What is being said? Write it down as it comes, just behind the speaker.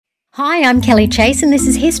Hi, I'm Kelly Chase and this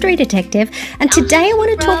is History Detective, and today I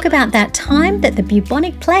want to talk about that time that the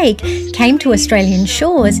bubonic plague came to Australian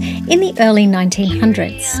shores in the early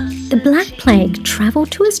 1900s. The Black Plague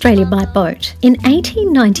travelled to Australia by boat. In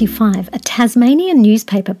 1895, a Tasmanian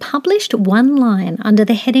newspaper published one line under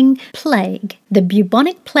the heading Plague. The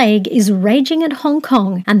bubonic plague is raging at Hong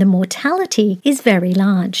Kong and the mortality is very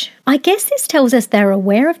large. I guess this tells us they're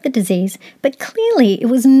aware of the disease, but clearly it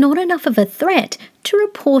was not enough of a threat to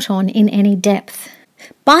report on in any depth.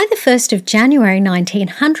 By the 1st of January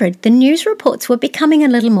 1900, the news reports were becoming a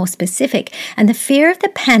little more specific, and the fear of the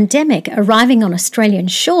pandemic arriving on Australian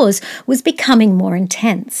shores was becoming more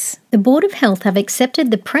intense. The Board of Health have accepted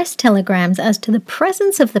the press telegrams as to the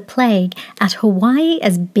presence of the plague at Hawaii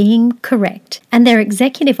as being correct, and their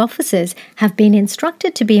executive officers have been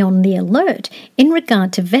instructed to be on the alert in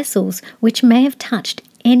regard to vessels which may have touched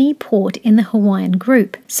any port in the Hawaiian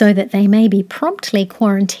group, so that they may be promptly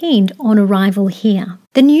quarantined on arrival here.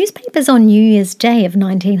 The newspapers on New Year's Day of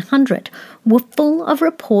 1900 were full of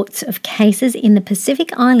reports of cases in the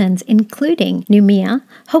Pacific Islands, including Noumea,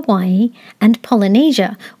 Hawaii, and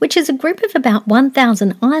Polynesia, which is a group of about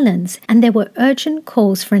 1,000 islands, and there were urgent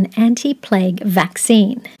calls for an anti-plague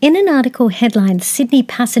vaccine. In an article headlined "Sydney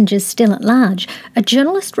Passengers Still at Large," a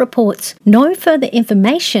journalist reports, "No further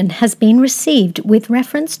information has been received with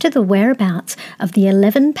reference to the whereabouts of the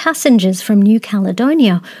 11 passengers from New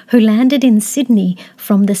Caledonia who landed in Sydney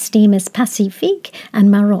from the steamers Pacifique and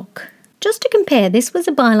Maroc." Just to compare, this was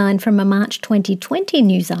a byline from a March 2020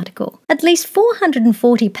 news article. At least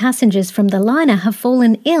 440 passengers from the liner have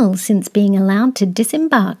fallen ill since being allowed to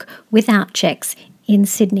disembark without checks in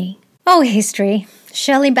Sydney. Oh, history.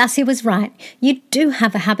 Shirley Bassey was right. You do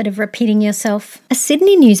have a habit of repeating yourself. A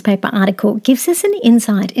Sydney newspaper article gives us an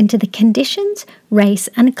insight into the conditions, race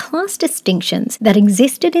and class distinctions that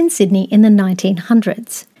existed in Sydney in the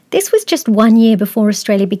 1900s. This was just 1 year before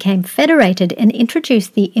Australia became federated and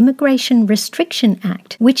introduced the Immigration Restriction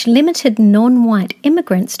Act, which limited non-white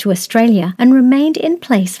immigrants to Australia and remained in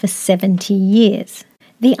place for 70 years.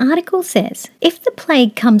 The article says, if the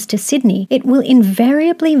plague comes to Sydney, it will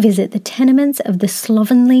invariably visit the tenements of the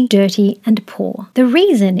slovenly, dirty and poor. The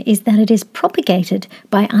reason is that it is propagated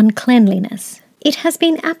by uncleanliness. It has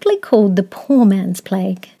been aptly called the poor man's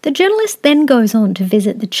plague. The journalist then goes on to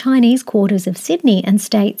visit the Chinese quarters of Sydney and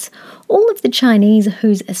states, all of the Chinese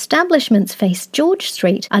whose establishments face George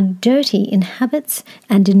Street are dirty in habits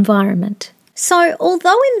and environment. So,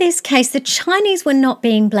 although in this case the Chinese were not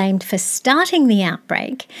being blamed for starting the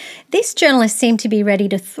outbreak, this journalist seemed to be ready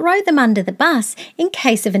to throw them under the bus in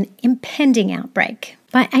case of an impending outbreak.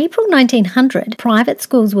 By April 1900, private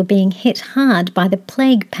schools were being hit hard by the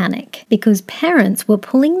plague panic because parents were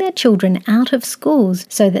pulling their children out of schools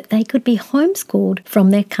so that they could be homeschooled from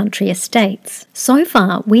their country estates. So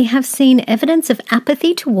far, we have seen evidence of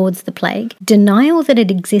apathy towards the plague, denial that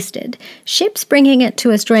it existed, ships bringing it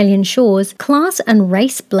to Australian shores, class and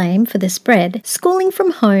race blame for the spread, schooling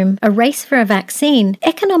from home, a race for a vaccine,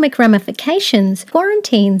 economic ramifications,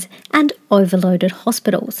 quarantines, and overloaded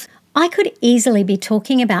hospitals. I could easily be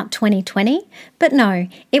talking about 2020, but no,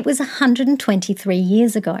 it was 123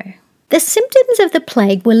 years ago. The symptoms of the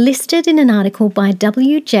plague were listed in an article by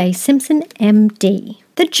W.J. Simpson, MD.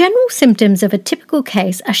 The general symptoms of a typical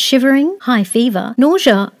case are shivering, high fever,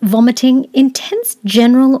 nausea, vomiting, intense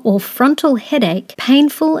general or frontal headache,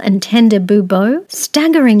 painful and tender bubo,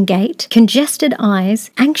 staggering gait, congested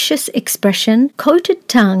eyes, anxious expression, coated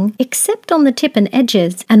tongue, except on the tip and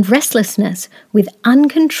edges, and restlessness with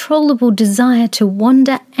uncontrollable desire to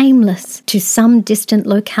wander aimless to some distant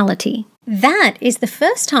locality. That is the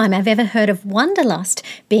first time I've ever heard of wanderlust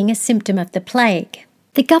being a symptom of the plague.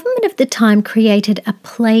 The government of the time created a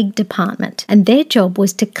plague department, and their job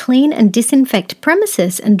was to clean and disinfect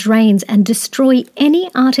premises and drains and destroy any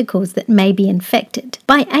articles that may be infected.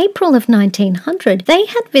 By April of 1900, they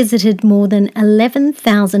had visited more than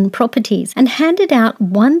 11,000 properties and handed out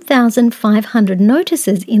 1,500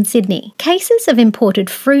 notices in Sydney. Cases of imported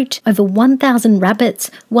fruit, over 1,000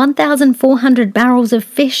 rabbits, 1,400 barrels of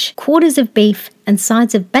fish, quarters of beef, and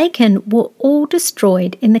sides of bacon were all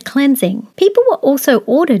destroyed in the cleansing. People were also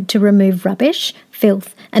ordered to remove rubbish,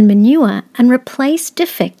 filth and manure and replace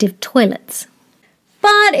defective toilets.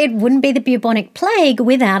 But it wouldn't be the bubonic plague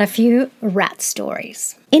without a few rat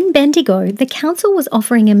stories. In Bendigo, the council was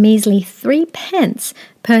offering a measly 3 pence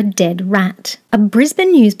per dead rat. A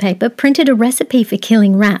Brisbane newspaper printed a recipe for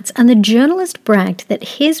killing rats, and the journalist bragged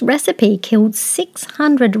that his recipe killed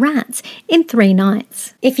 600 rats in 3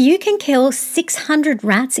 nights. If you can kill 600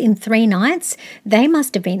 rats in 3 nights, they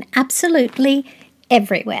must have been absolutely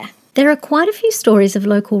everywhere. There are quite a few stories of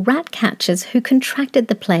local rat catchers who contracted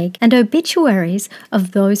the plague and obituaries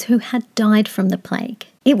of those who had died from the plague.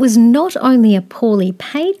 It was not only a poorly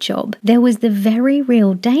paid job, there was the very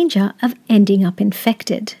real danger of ending up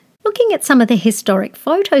infected. Looking at some of the historic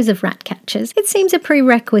photos of rat catchers, it seems a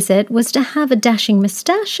prerequisite was to have a dashing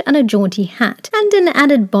moustache and a jaunty hat, and an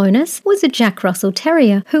added bonus was a Jack Russell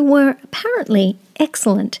Terrier who were apparently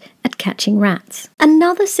excellent at catching rats.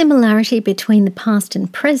 Another similarity between the past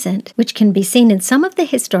and present, which can be seen in some of the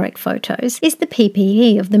historic photos, is the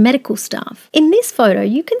PPE of the medical staff. In this photo,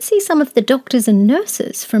 you can see some of the doctors and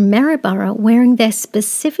nurses from Maryborough wearing their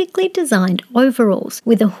specifically designed overalls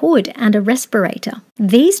with a hood and a respirator.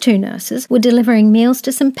 These two nurses were delivering meals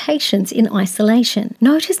to some patients in isolation.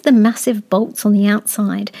 Notice the massive bolts on the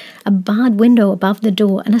outside, a barred window above the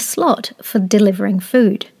door, and a slot for delivering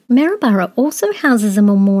food. Maryborough also houses a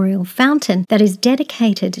memorial fountain that is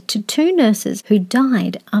dedicated to two nurses who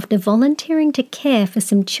died after volunteering to care for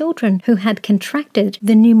some children who had contracted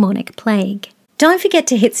the pneumonic plague. Don't forget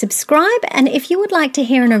to hit subscribe, and if you would like to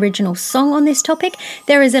hear an original song on this topic,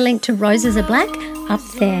 there is a link to Roses Are Black up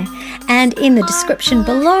there. And in the description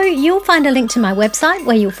below, you'll find a link to my website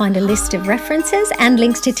where you'll find a list of references and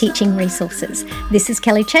links to teaching resources. This is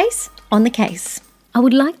Kelly Chase, on the case. I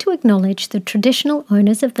would like to acknowledge the traditional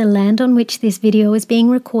owners of the land on which this video is being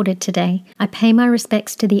recorded today. I pay my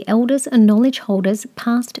respects to the elders and knowledge holders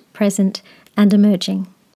past, present and emerging.